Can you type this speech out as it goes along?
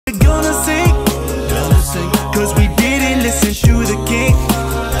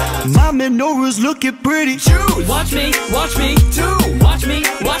menorahs looking pretty. Choose. Watch me, 2. Watch me,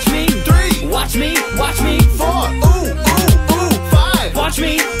 3. Watch me, 4. Ooh, 5. Watch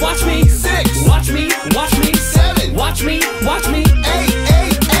me, 6. Watch me, 7. Watch me, 8.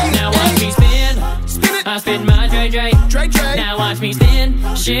 Now watch me spin it. I spin my Dre. Now watch me spin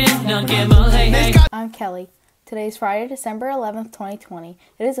shit. Don't give a hey. I'm Kelly. Today is Friday, December 11th, 2020.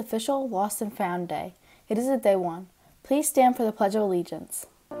 It is official Lost and Found Day. It is a day one. Please stand for the Pledge of Allegiance.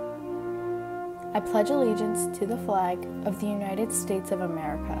 I pledge allegiance to the flag of the United States of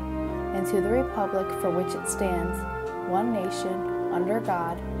America and to the republic for which it stands, one nation, under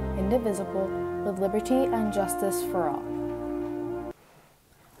God, indivisible, with liberty and justice for all.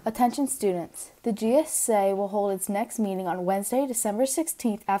 Attention students, the GSA will hold its next meeting on Wednesday, December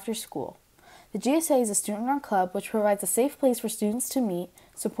 16th after school. The GSA is a student-run club which provides a safe place for students to meet,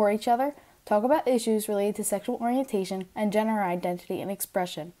 support each other, talk about issues related to sexual orientation and gender identity and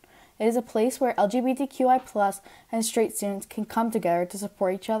expression. It is a place where LGBTQI+ and straight students can come together to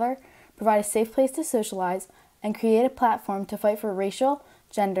support each other, provide a safe place to socialize, and create a platform to fight for racial,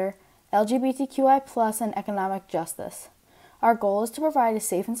 gender, LGBTQI+ and economic justice. Our goal is to provide a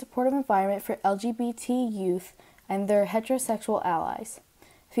safe and supportive environment for LGBT youth and their heterosexual allies.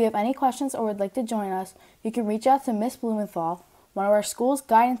 If you have any questions or would like to join us, you can reach out to Ms. Blumenthal, one of our school's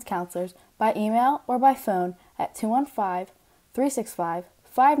guidance counselors, by email or by phone at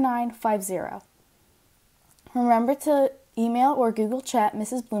 215-365-5950. Remember to email or Google chat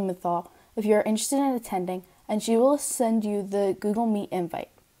Mrs. Blumenthal if you are interested in attending, and she will send you the Google Meet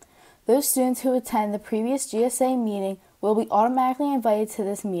invite. Those students who attend the previous GSA meeting will be automatically invited to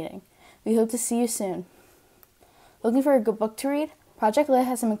this meeting. We hope to see you soon. Looking for a good book to read? Project Lit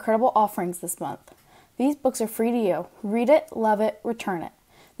has some incredible offerings this month. These books are free to you. Read it, love it, return it.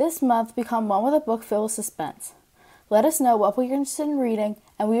 This month, become one with a book filled with suspense. Let us know what book you're interested in reading,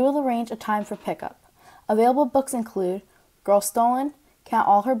 and we will arrange a time for pickup. Available books include Girl Stolen, Count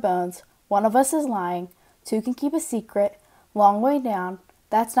All Her Bones, One of Us is Lying, Two Can Keep a Secret, Long Way Down,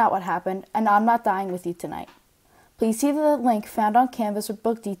 That's Not What Happened, and I'm Not Dying With You Tonight. Please see the link found on Canvas with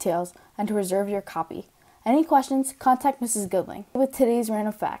book details and to reserve your copy. Any questions, contact Mrs. Goodling with today's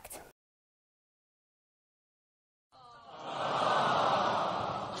random fact.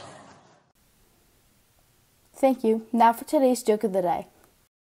 Thank you. Now for today's joke of the day.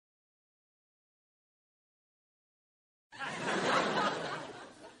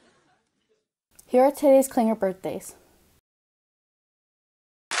 Here are today's Klinger birthdays.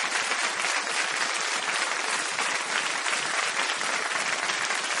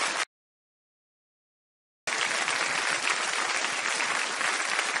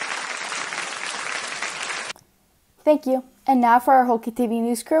 Thank you. And now for our whole KTV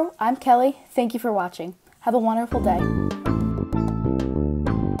News crew, I'm Kelly. Thank you for watching. Have a wonderful day.